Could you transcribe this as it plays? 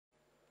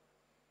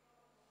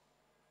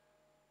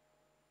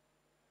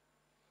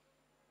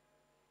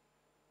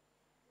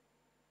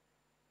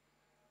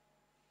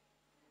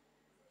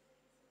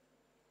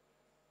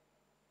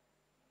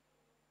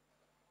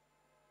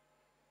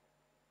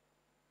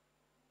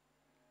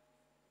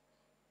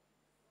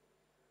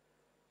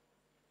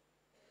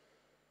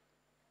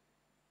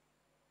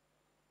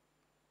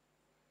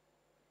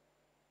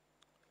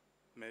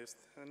May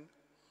stand.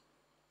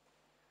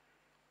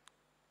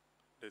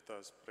 Let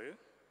us pray.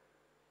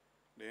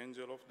 The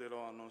angel of the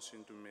Lord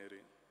announcing to Mary.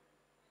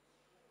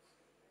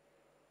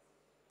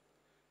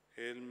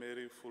 Hail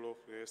Mary, full of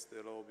grace,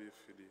 the Lord be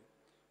with thee.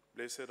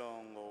 Blessed are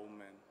all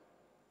women,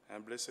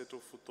 and blessed the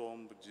fruit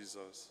of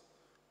Jesus.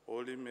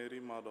 Holy Mary,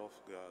 Mother of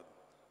God,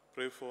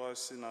 pray for us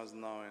sinners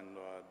now and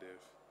at our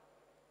death.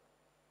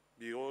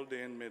 Behold the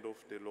handmaid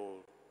of the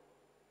Lord.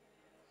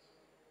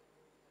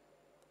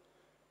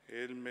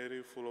 Hail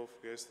Mary, full of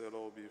grace, the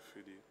Lord be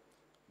with thee.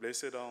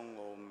 Blessed are all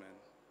women,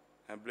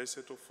 and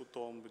blessed the fruit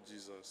of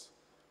Jesus.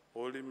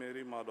 Holy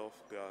Mary, Mother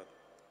of God,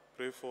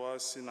 pray for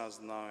us sinners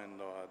now and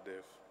at our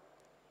death.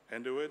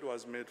 And the Word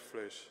was made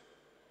flesh.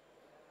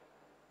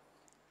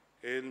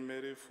 Hail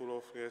Mary, full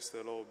of grace,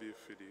 the Lord be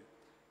with thee.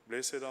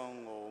 Blessed are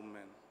all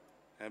women,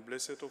 and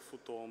blessed the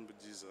fruit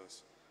of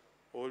Jesus.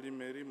 Holy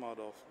Mary,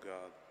 Mother of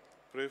God,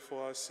 pray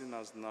for us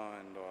sinners now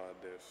and at our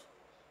death.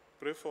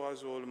 Pray for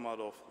us, Holy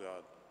Mother of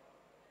God.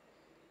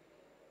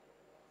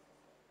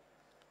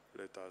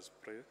 Let us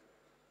pray.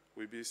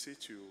 We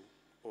beseech you,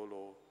 O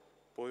Lord,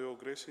 pour your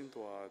grace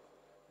into our heart,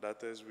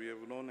 that as we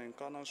have known the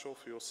incarnation of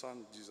your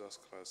Son, Jesus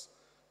Christ,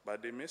 by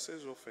the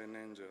message of an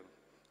angel,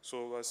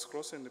 so as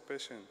cross and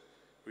patient,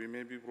 we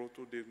may be brought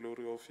to the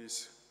glory of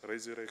his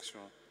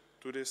resurrection,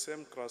 to the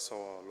same Christ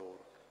our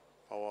Lord.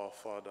 Our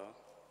Father,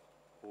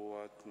 who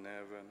art in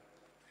heaven,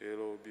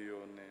 hallowed be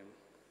your name.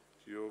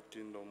 Your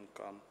kingdom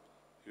come,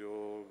 your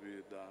will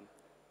be done,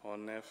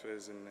 on earth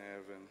as in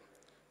heaven.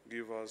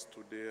 Give us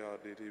today our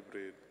daily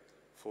bread.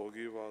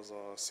 Forgive us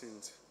our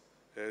sins,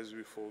 as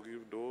we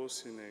forgive those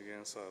who sin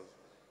against us.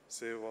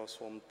 Save us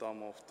from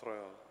time of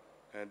trial,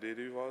 and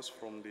deliver us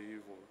from the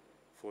evil.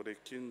 For the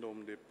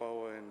kingdom, the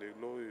power, and the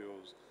glory is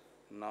yours,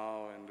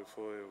 now and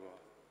forever.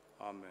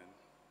 Amen.